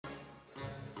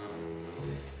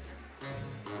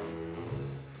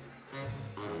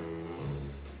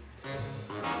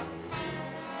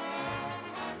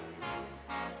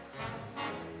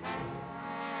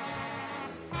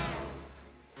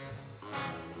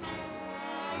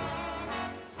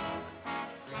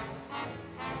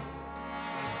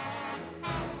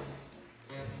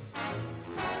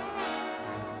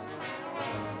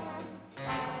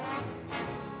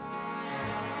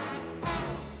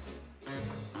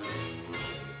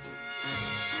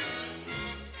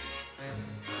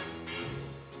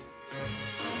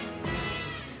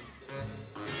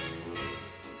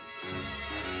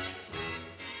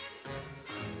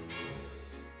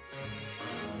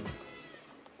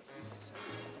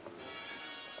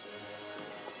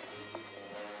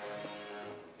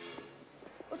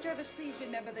Jervis, please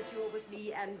remember that you're with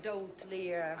me and don't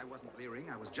leer. I wasn't leering.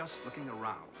 I was just looking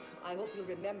around. I hope you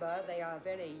remember they are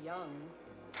very young.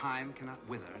 Time cannot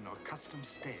wither nor custom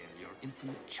stale your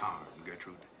infinite charm,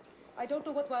 Gertrude. I don't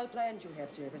know what wild plans you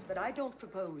have, Jervis, but I don't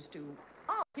propose to.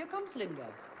 Ah, here comes Linda.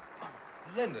 Oh,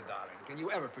 Linda, darling, can you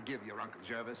ever forgive your Uncle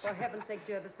Jervis? For heaven's sake,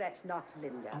 Jervis, that's not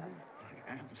Linda. Oh,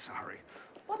 I am sorry.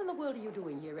 What in the world are you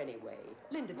doing here anyway?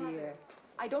 Linda, dear,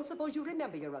 I don't suppose you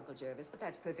remember your Uncle Jervis, but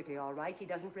that's perfectly all right. He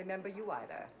doesn't remember you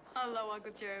either. Hello,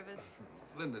 Uncle Jervis.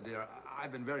 Linda, dear,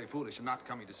 I've been very foolish in not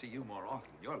coming to see you more often.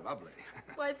 You're lovely.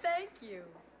 Why, thank you.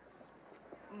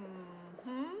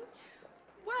 Mm-hmm.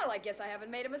 Well, I guess I haven't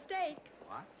made a mistake.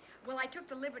 What? Well, I took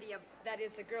the liberty of, that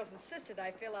is, the girls insisted I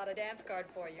fill out a dance card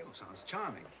for you. Oh, sounds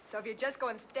charming. So if you just go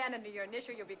and stand under your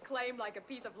initial, you'll be claimed like a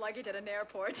piece of luggage at an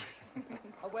airport.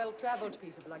 A well-traveled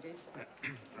piece of luggage.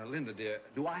 Linda, dear,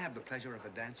 do I have the pleasure of a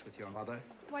dance with your mother?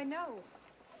 Why, no.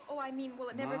 Oh, I mean, well,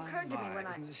 it never occurred to me when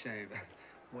isn't it a shame?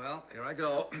 Well, here I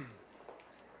go.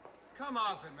 Come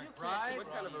off it, McBride.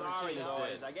 What kind of a sorry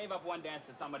is this? I gave up one dance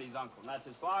to somebody's uncle, and that's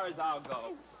as far as I'll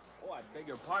go. Oh, I beg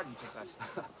your pardon,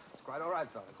 Professor. It's quite all right,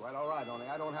 fella. Quite all right, only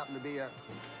I don't happen to be a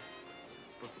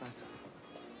professor.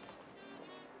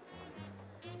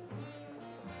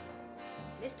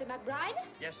 Mr. McBride?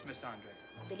 Yes, Miss Andre.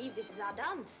 I believe this is our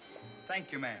dance.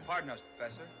 Thank you, ma'am. Pardon us,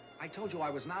 Professor. I told you I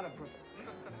was not a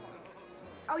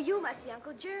Oh, you must be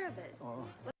Uncle Jervis. Oh.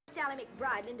 Well, Sally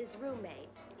McBride, Linda's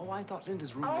roommate. Oh, I thought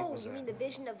Linda's roommate was you mean the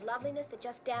vision of loveliness that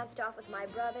just danced off with my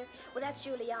brother? Well, that's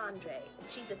Julie Andre.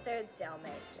 She's the third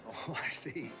cellmate. Oh, I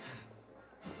see.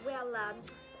 Well,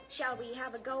 shall we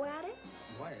have a go at it?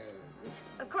 Why,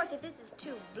 Of course, if this is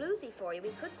too bluesy for you,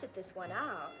 we could sit this one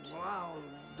out. Well, I'll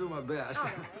do my best.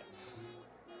 All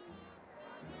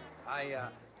right.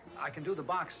 I can do the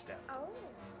box step. Oh.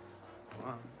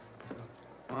 1,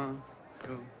 2, 1,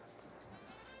 2.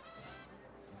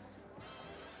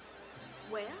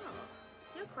 Well,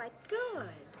 you're quite good.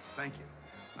 Thank you.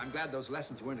 I'm glad those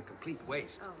lessons weren't a complete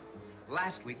waste. Oh.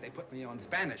 Last week, they put me on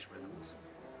Spanish rhythms.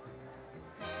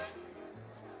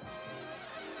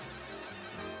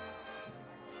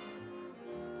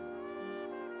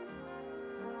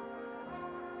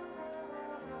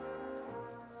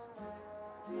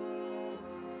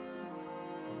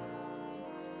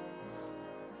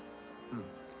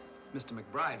 Mr.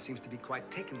 McBride seems to be quite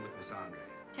taken with Miss Andre.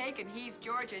 Taken, he's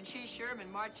Georgia and she's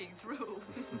Sherman marching through.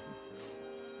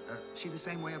 She the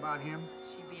same way about him?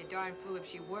 She'd be a darn fool if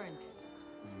she weren't.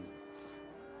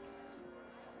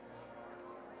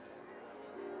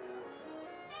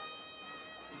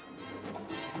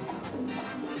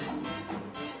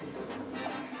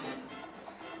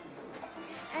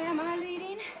 Am I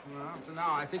leading? Well, up to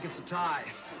now, I think it's a tie.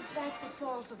 That's a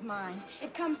fault of mine.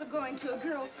 It comes of going to a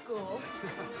girls' school.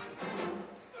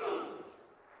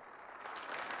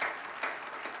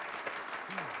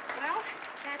 Well,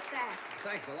 that's that.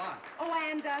 Thanks a lot. Oh,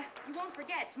 and you won't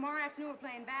forget, tomorrow afternoon we're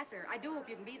playing Vassar. I do hope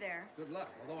you can be there. Good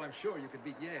luck, although I'm sure you could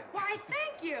beat Yale. Why,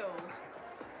 thank you.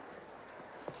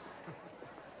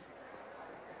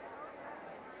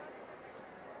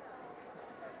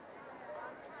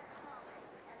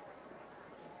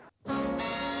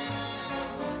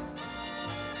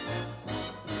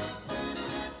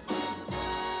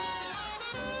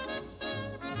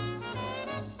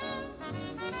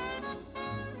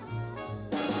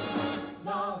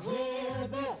 Now hear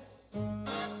this.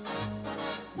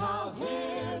 Now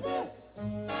hear this.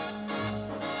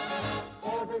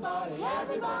 Everybody,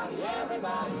 everybody,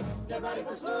 everybody, get ready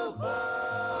for Slew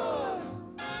Foot.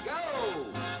 Go!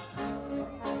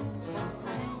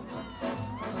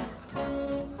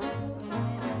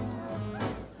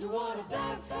 You want to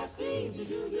dance, that's easy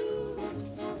to do.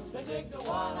 Then take the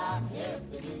one I'm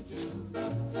hipping you to.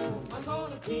 I'm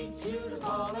gonna teach you to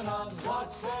fall in on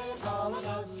what says all of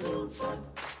us Slew Foot.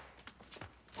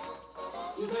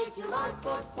 You make your right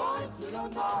foot point to the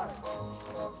north.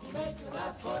 You make your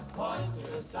left foot point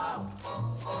to the south.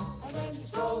 And then you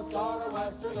stroll sort of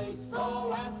westerly,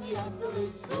 slow and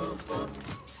siesterly, Slew Foot.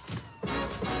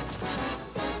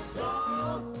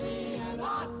 Don't be an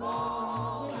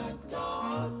oddball and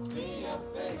don't be a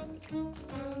fake.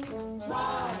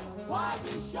 Try, why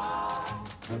be shy?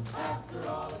 After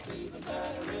all, it's even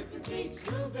better if your feet's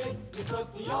too big. You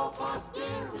put the old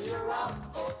posterior out.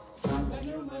 Then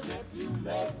you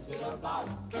manipulate it about.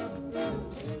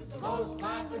 It is the most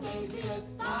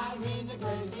lackadaisiest, I mean the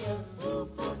craziest Slew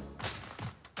Foot.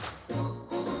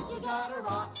 You gotta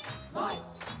rock like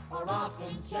a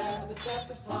rocking chair. The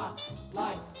step is clocked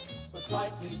like a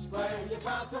slightly square. You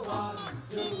count to 1,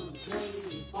 2, 3,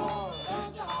 4,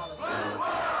 and you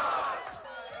holler.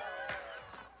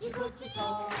 You put your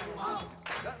toe out.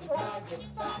 You drag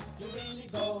it back, you really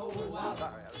go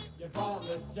out. You call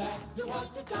the jack to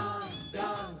what you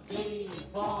done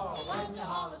before when you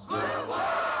holler squirrel.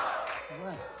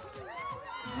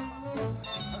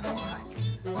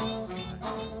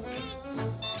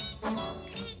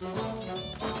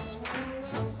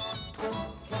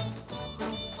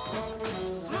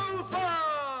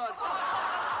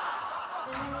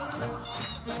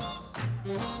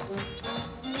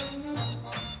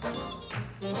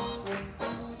 Slewfoot!